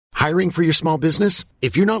Hiring for your small business?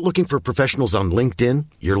 If you're not looking for professionals on LinkedIn,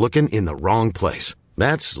 you're looking in the wrong place.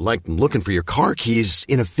 That's like looking for your car keys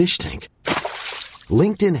in a fish tank.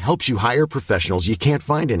 LinkedIn helps you hire professionals you can't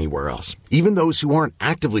find anywhere else, even those who aren't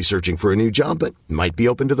actively searching for a new job but might be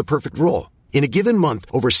open to the perfect role. In a given month,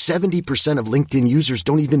 over 70% of LinkedIn users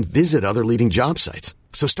don't even visit other leading job sites.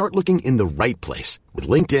 So start looking in the right place. With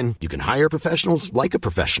LinkedIn, you can hire professionals like a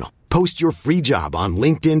professional. Post your free job on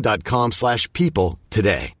linkedin.com/people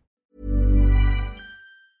today.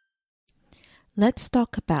 Let's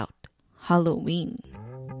talk about Halloween.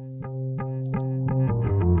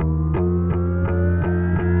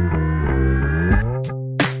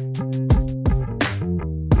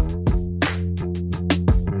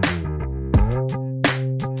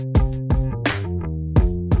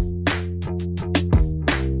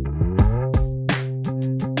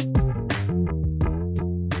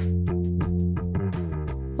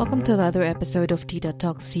 Welcome to another episode of Tita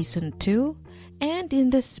Talk Season 2. And in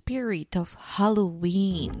the spirit of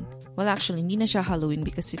Halloween, well actually hindi na siya Halloween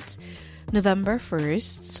because it's November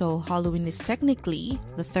 1st, so Halloween is technically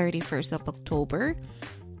the 31st of October.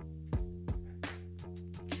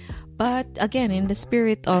 But again, in the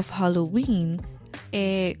spirit of Halloween,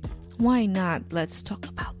 why not? Let's talk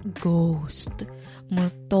about ghost,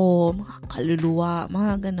 multo, mga kaluluwa,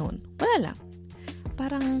 mga ganon. Wala lang.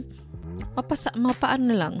 Parang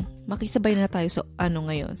mapaano na lang, makisabay na tayo sa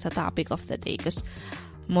ngayon, sa topic of the day. Because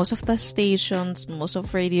most of the stations, most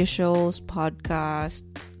of radio shows, podcast,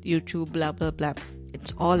 YouTube, blah, blah, blah,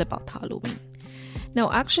 it's all about Halloween.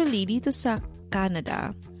 Now, actually, dito sa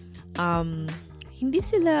Canada, hindi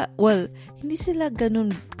sila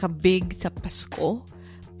ganun kabig sa Pasko,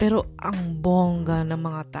 pero ang bongga ng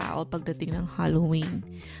mga tao pagdating ng Halloween.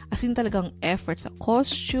 As in talagang effort sa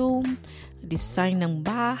costume, design ng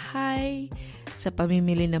bahay, sa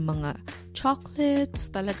pamimili ng mga chocolates,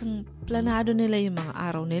 talagang planado nila yung mga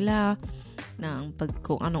araw nila,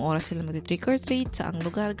 kung anong oras sila mag-trick or treat, saang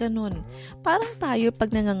lugar, ganun. Parang tayo pag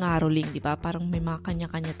nangangaroling, di ba? Parang may mga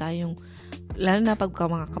kanya-kanya tayong, lalo na pag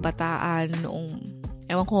mga kabataan, noong,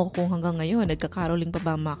 ewan ko kung hanggang ngayon, nagkakaroling pa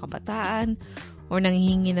ba mga kabataan, or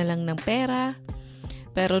nanghihingi na lang ng pera.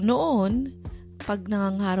 Pero noon, pag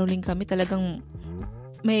nangangaroling kami, talagang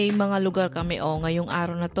may mga lugar kami, ngayong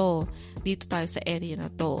araw na to, dito tayo sa area na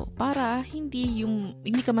to. Para hindi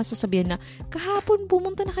ka masasabihan na, kahapon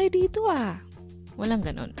pumunta na kayo dito Walang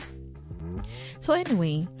ganon. So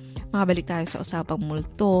anyway, makabalik tayo sa usapang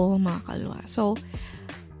multo, mga kalwa. So,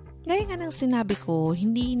 gaya nga ng sinabi ko,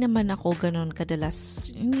 hindi naman ako ganon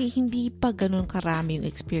kadalas, hindi pa ganon karami yung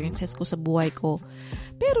experiences ko sa buhay ko.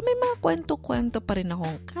 Pero may mga kwento-kwento pa rin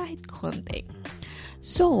akong kahit konti.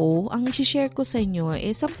 So, ang i-share ko sa inyo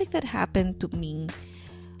is something that happened to me.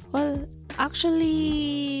 Well,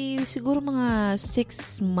 actually, siguro mga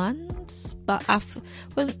 6 months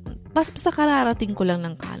basta kararating ko lang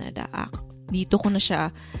ng Canada. Dito ko na siya.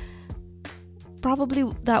 Probably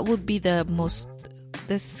that would be the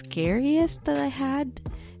scariest that I had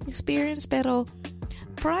experience. Pero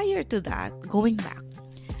prior to that, going back,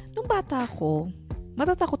 nung bata ako,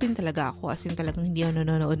 matatakotin talaga ako, as in talagang hindi ako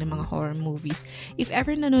nanonood ng mga horror movies. If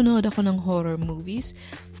ever nanonood ako ng horror movies,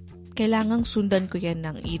 kailangang sundan ko yan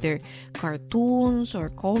ng either cartoons or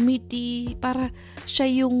comedy para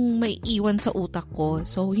siya yung may iwan sa utak ko.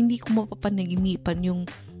 So, hindi ko mapapanaginipan yung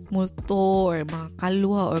multo or mga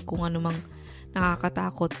kalwa or kung ano mang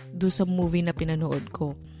nakakatakot doon sa movie na pinanood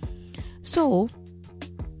ko. So,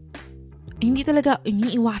 hindi talaga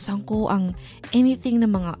iniiwasan ko ang anything na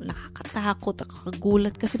mga nakakatakot,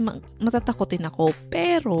 nakakagulat kasi matatakotin ako.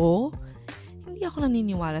 Pero, hindi ako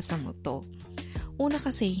naniniwala sa multo. Una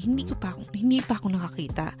kasi, hindi pa ako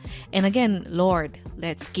nakakita. And again, Lord,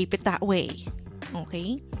 let's keep it that way.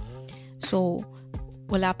 Okay? So,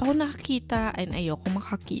 wala pa ako nakakita and ayoko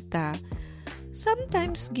makakita.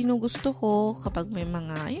 Sometimes, ginugusto ko kapag may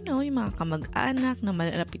mga, yung mga kamag-anak na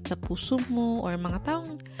malalapit sa puso mo or mga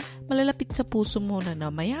taong malalapit sa puso mo na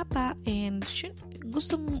namayapa and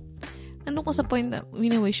gusto mo, nandun ko sa point na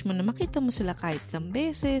wini-wish mo na makita mo sila kahit isang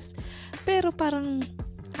beses. Pero parang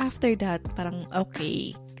after that, parang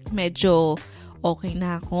okay, medyo okay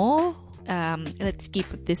na ako. Let's keep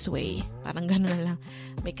it this way. Parang gano'n na lang.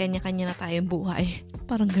 May kanya-kanya na tayong buhay.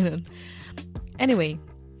 Parang gano'n. Anyway,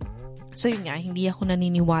 so yun nga, hindi ako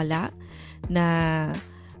naniniwala na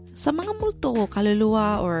sa mga multo,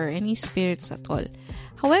 kaluluwa, or any spirits at all.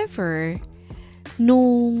 However,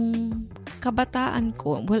 nung kabataan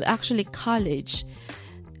ko, well actually college,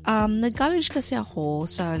 nag-college kasi ako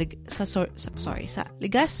sa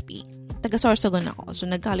Legazpi. Taga Sorsogon ako. So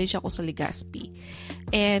nag-college ako sa Legazpi.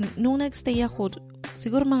 And nung nag-stay ako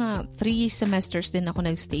siguro mga 3 semesters din ako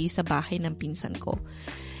nagstay sa bahay ng pinsan ko.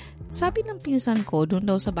 Sabi ng pinsan ko, doon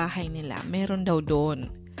daw sa bahay nila, meron daw doon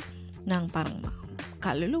ng parang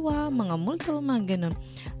kaluluwa, mga multo, mga ganun.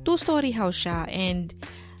 2-story house siya, and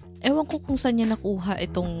ewan ko kung saan niya nakuha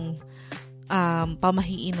itong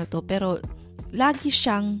pamahiin na to, pero lagi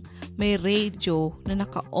siyang may radio na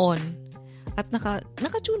naka-on at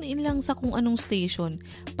naka-tune in lang sa kung anong station.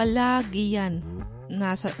 Palagi yan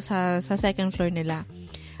sa second floor nila.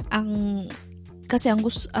 Kasi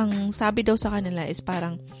ang sabi daw sa kanila is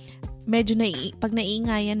parang medyo pag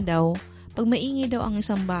naiingayan daw, pag maingay daw ang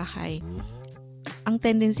isang bahay, ang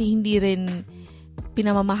tendency hindi rin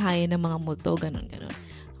pinamamahayan ng mga multo, ganun.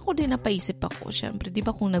 Ako din napaisip ako, syempre, di ba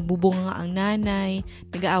kung nagbubunga ang nanay,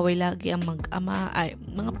 nag-aaway lagi ang mag-ama,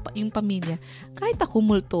 yung pamilya, kahit ako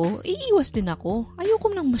multo, iiwas din ako. Ayoko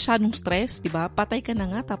nang masyadong stress, di ba? Patay ka na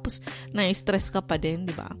nga, tapos na-stress ka pa din,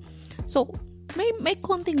 di ba? So, may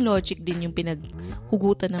konting logic din yung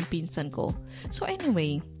pinaghugutan ng pinsan ko. So,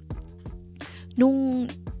 anyway, nung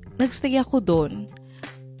nagstay ako doon,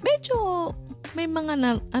 medyo may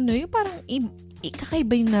mga yung parang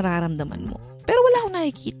kakaiba yung nararamdaman mo. Pero wala akong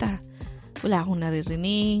nakikita. Wala akong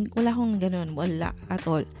naririnig. Wala akong ganun. Wala at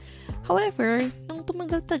all. However, nung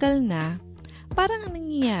tumagal-tagal na, parang ang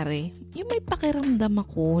nangyayari, yung may pakiramdam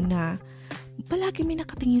ako na palagi may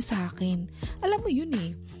nakatingin sa akin. Alam mo yun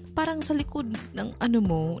eh. Parang sa likod ng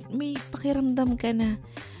mo, may pakiramdam ka na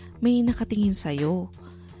may nakatingin sa'yo.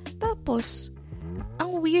 Tapos,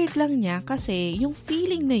 ang weird lang niya kasi yung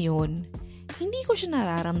feeling na yun, hindi ko siya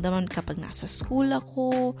nararamdaman kapag nasa school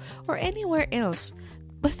ako or anywhere else.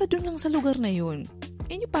 Basta dun lang sa lugar na yun.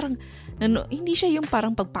 Yan yung parang, hindi siya yung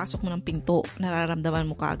parang pagpasok mo ng pinto, nararamdaman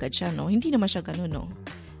mo kaagad siya, no? Hindi naman siya ganun, no?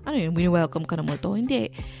 Ano yun, wini-welcome ka na mo to?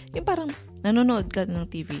 Hindi. Yung parang nanonood ka ng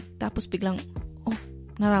TV, tapos biglang,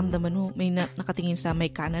 nararamdaman mo, may nakatingin sa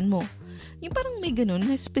may kanan mo. Yung parang may ganun,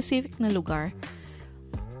 na specific na lugar.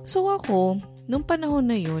 So ako, nung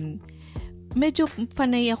panahon na yun, medyo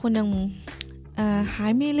fanay ako ng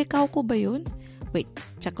Jaime Licauco ba yun? Wait,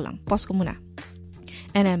 check lang. Pause ko muna.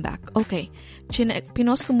 And I'm back. Okay.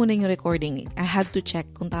 Pinost ko muna yung recording. I had to check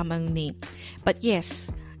kung tamang name. But yes,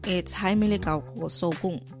 it's Jaime Licauco. So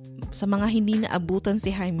kung sa mga hindi naabutan si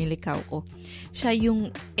Jaime Licauco, siya yung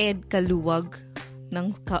Ed Kaluwag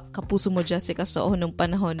ng Kapuso Mo Jessica Soho nung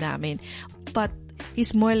panahon namin. But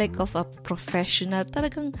he's more like of a professional.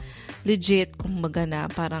 Talagang legit, kumbaga na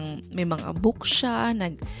parang may mga book siya,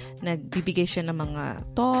 nagbibigay siya ng mga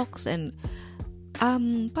talks, and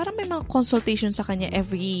parang may mga consultation sa kanya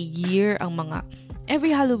every year, every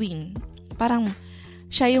Halloween. Parang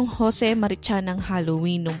siya yung Jose Marichan ng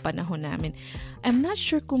Halloween nung panahon namin. I'm not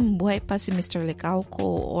sure kung buhay pa si Mr.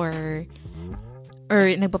 Licauco or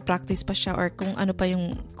nagpa-practice pa siya, or kung ano pa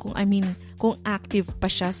yung, kung active pa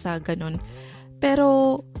siya sa ganun.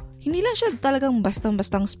 Pero, hindi lang siya talagang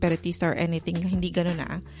bastang spiritista or anything. Hindi ganun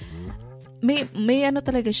na. May ano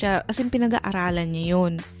talaga siya. As in, pinag-aaralan niya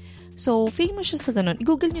yun. So, famous siya sa ganun.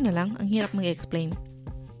 I-google nyo na lang. Ang hirap mag-explain.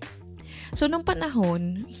 So, nung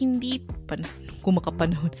panahon,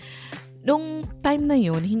 nung time na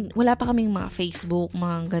yun, wala pa kaming mga Facebook,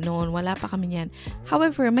 mga ganun. Wala pa kami yan.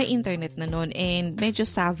 However, may internet na nun. And medyo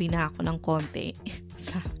savvy na ako ng konti.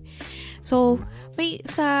 So,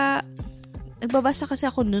 nagbabasa kasi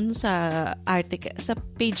ako nun sa article, sa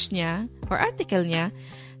page niya or article niya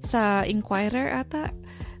sa Inquirer ata.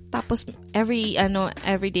 Tapos every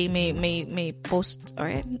day may post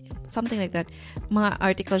or something like that. Mga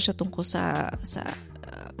article siya tungkol sa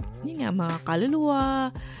mga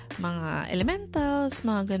kaluluwa, mga elementals,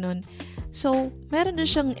 mga ganun. So, meron din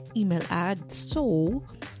siyang email ad. So,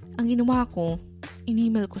 ang ginawa ko,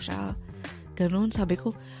 in-email ko siya. Ganon, sabi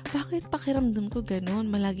ko, bakit pakiramdam ko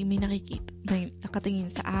ganon? Malagi may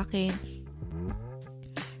nakatingin sa akin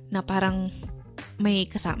na parang may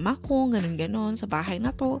kasama ko, ganon, sa bahay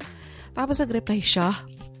na to. Tapos nag-reply siya.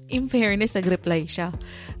 In fairness, nag-reply siya.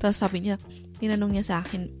 Tapos sabi niya, tinanong niya sa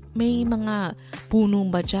akin, may mga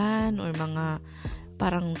punong ba dyan? Or mga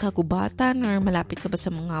parang kagubatan? Or malapit ka ba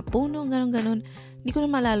sa mga puno? Ganon. Hindi ko na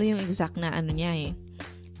malala yung exact na niya eh.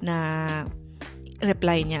 Na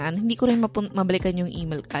reply niya. Hindi ko rin mabalikan yung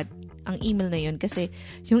email ad. Ang email na yun. Kasi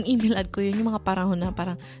yung email ad ko yun, yung mga parang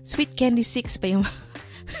Sweet Candy 6 pa yung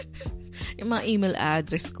yung mga email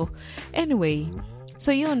address ko. Anyway,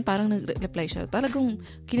 so yun, parang nag-reply siya. Talagang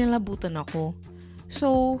kinalabutan ako.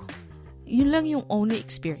 So, yun lang yung only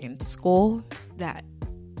experience ko that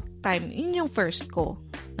time. Yun yung first ko.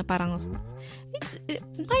 Na parang, it's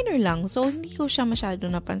minor lang. So, hindi ko siya masyado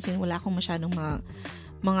napansin. Wala akong masyadong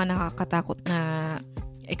mga nakakatakot na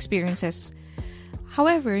experiences.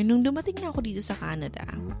 However, nung dumating na ako dito sa Canada,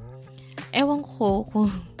 ewan ko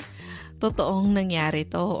kung totoong nangyari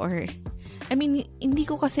to or, hindi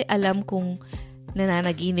ko kasi alam kung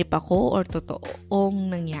nananaginip ako or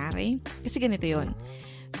totoong nangyari. Kasi ganito yon.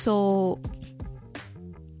 So,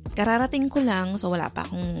 kararating ko lang, so wala pa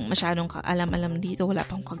akong masyadong alam-alam dito, wala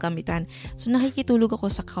pa akong kagamitan. So, nakikitulog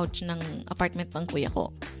ako sa couch ng apartment ng kuya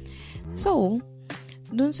ko. So,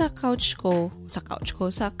 dun sa couch,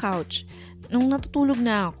 nung natutulog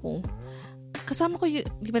na ako, kasama ko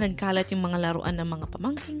di ba nagkalat yung mga laruan ng mga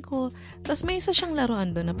pamangkin ko. Tapos may isa siyang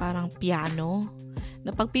laruan doon na parang piano,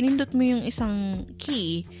 na pag pinindot mo yung isang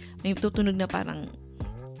key, may tutunog na parang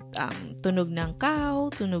tunog ng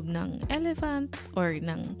cow, tunog ng elephant, or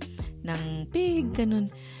ng pig,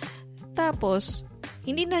 ganun. Tapos,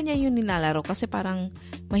 hindi na niya yun nilalaro kasi parang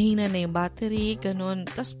mahina na yung battery, ganun.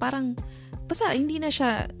 Tapos parang, basta hindi na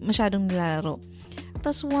siya masyadong nilalaro.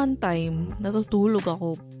 Tapos one time, natutulog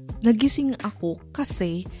ako, nagising ako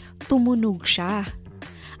kasi tumunog siya.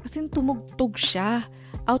 As in, tumugtog siya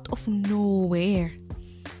out of nowhere.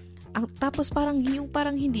 Tapos parang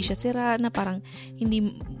hindi siya sira, na parang hindi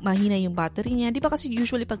mahina yung battery niya. Di ba kasi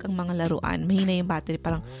usually pag ang mga laruan, mahina yung battery,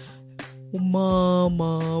 parang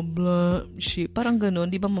mama, blah, shit. Parang ganun,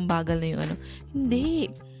 di ba mabagal na yung ano? Hindi.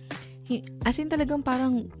 As in talagang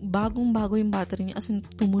parang bagong-bago yung battery niya. As in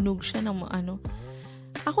tumunog siya ng ano.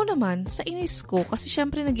 Ako naman, sa inis ko, kasi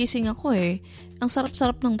syempre nagising ako ang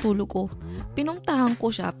sarap-sarap ng tulog ko. Pinuntahan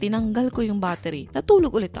ko siya, tinanggal ko yung battery,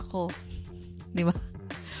 natulog ulit ako. Di ba?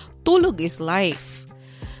 Tulog is life.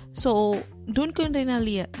 So, doon ko rin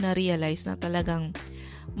na-realize na talagang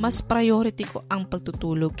mas priority ko ang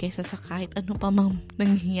pagtutulog kaysa sa kahit ano pa mang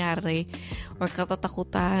nangyayari or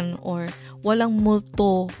katatakutan or walang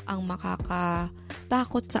multo ang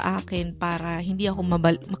makakatakot sa akin para hindi ako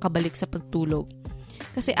makabalik sa pagtulog.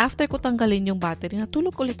 Kasi after ko tanggalin yung battery,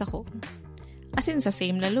 natulog ulit ako. As in, sa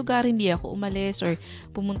same na lugar, hindi ako umalis or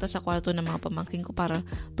pumunta sa kwarto ng mga pamangkin ko para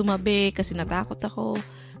tumabi kasi natakot ako.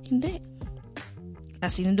 Hindi.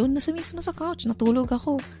 As in, doon na mismo sa couch, natulog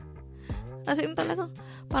ako. As in, talagang,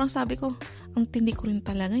 parang sabi ko, ang tindi ko rin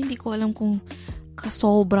talaga. Hindi ko alam kung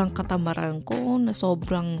sobrang katamaran ko, na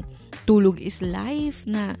sobrang tulog is life,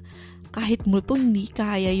 na kahit multo, hindi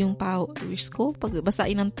kaya yung powers ko. Basta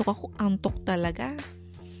inantok ako, antok talaga.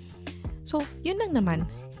 So, yun lang naman.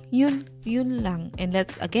 Yun lang. And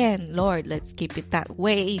Lord, let's keep it that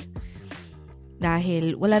way.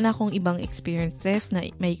 Dahil wala na akong ibang experiences na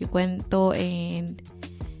may kikwento and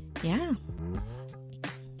yeah.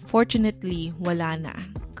 Fortunately, wala na.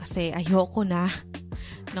 Kasi ayoko na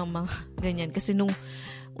ng mga ganyan. Kasi nung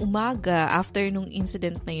umaga, after nung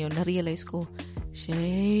incident na yun, na-realize ko,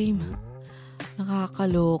 shame,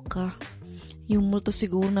 nakakaloka. Yung multo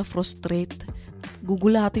siguro na frustrate.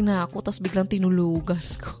 Gugulatin na ako, tapos biglang tinulugan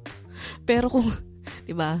ko. Pero kung,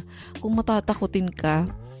 diba, kung matatakutin ka,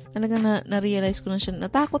 talagang na-realize ko na siya,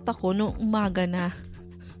 natakot ako nung umaga na.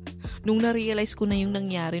 Nung na-realize ko na yung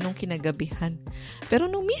nangyari nung kinagabihan. Pero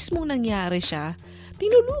nung mismo nangyari siya,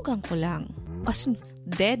 tinulugan ko lang. As in,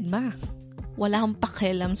 dead ma. Wala akong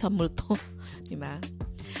pakialam sa multo. Diba?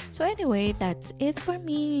 So anyway, that's it for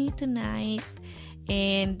me tonight.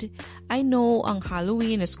 And I know ang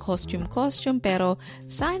Halloween is costume, pero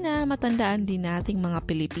sana matandaan din nating mga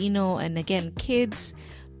Pilipino. And again, kids,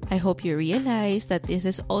 I hope you realize that this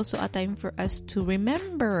is also a time for us to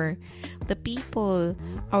remember the people,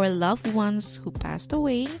 our loved ones who passed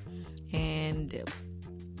away. And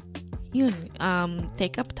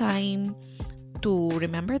take up time to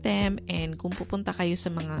remember them. And kung pupunta kayo sa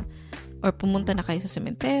pumunta na kayo sa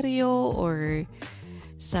sementeryo or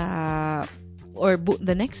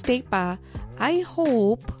the next day pa, I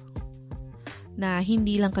hope na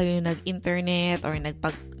hindi lang kayo nag-internet or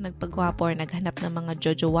nagpagwapo or naghanap ng mga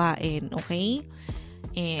jojowain, okay?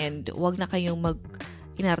 And wag na kayong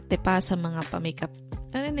mag-inarte pa sa mga pa-makeup.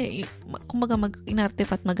 Kumbaga mag-inarte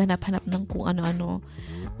pa at maghanap-hanap ng kung ano-ano.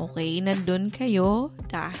 Okay, nandun kayo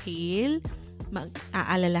dahil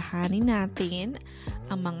mag-aalalahanin natin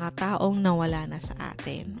ang mga taong nawala na sa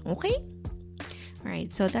atin. Okay?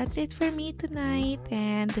 Alright, so that's it for me tonight.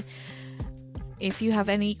 And if you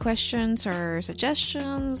have any questions or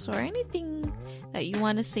suggestions or anything that you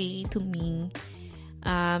want to say to me,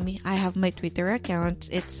 I have my Twitter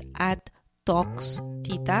account. It's at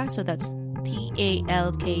TalksTita. So that's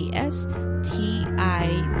TalksTita.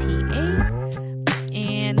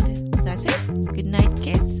 And that's it. Good night,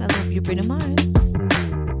 kids. I love you, Bruno Mars.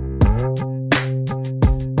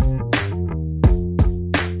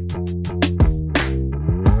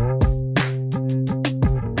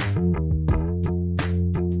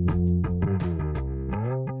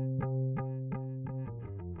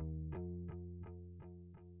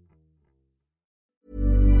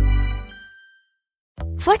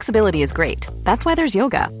 Flexibility is great. That's why there's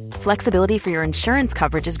yoga. Flexibility for your insurance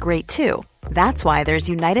coverage is great too. That's why there's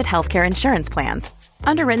United Healthcare Insurance Plans.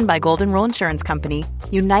 Underwritten by Golden Rule Insurance Company,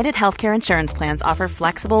 United Healthcare Insurance Plans offer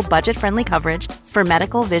flexible, budget-friendly coverage for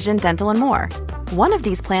medical, vision, dental, and more. One of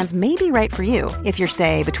these plans may be right for you if you're,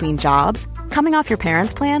 say, between jobs, coming off your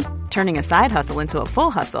parents' plan, turning a side hustle into a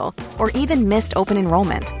full hustle, or even missed open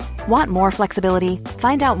enrollment. Want more flexibility?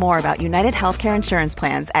 Find out more about United Healthcare Insurance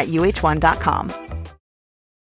Plans at uh1.com.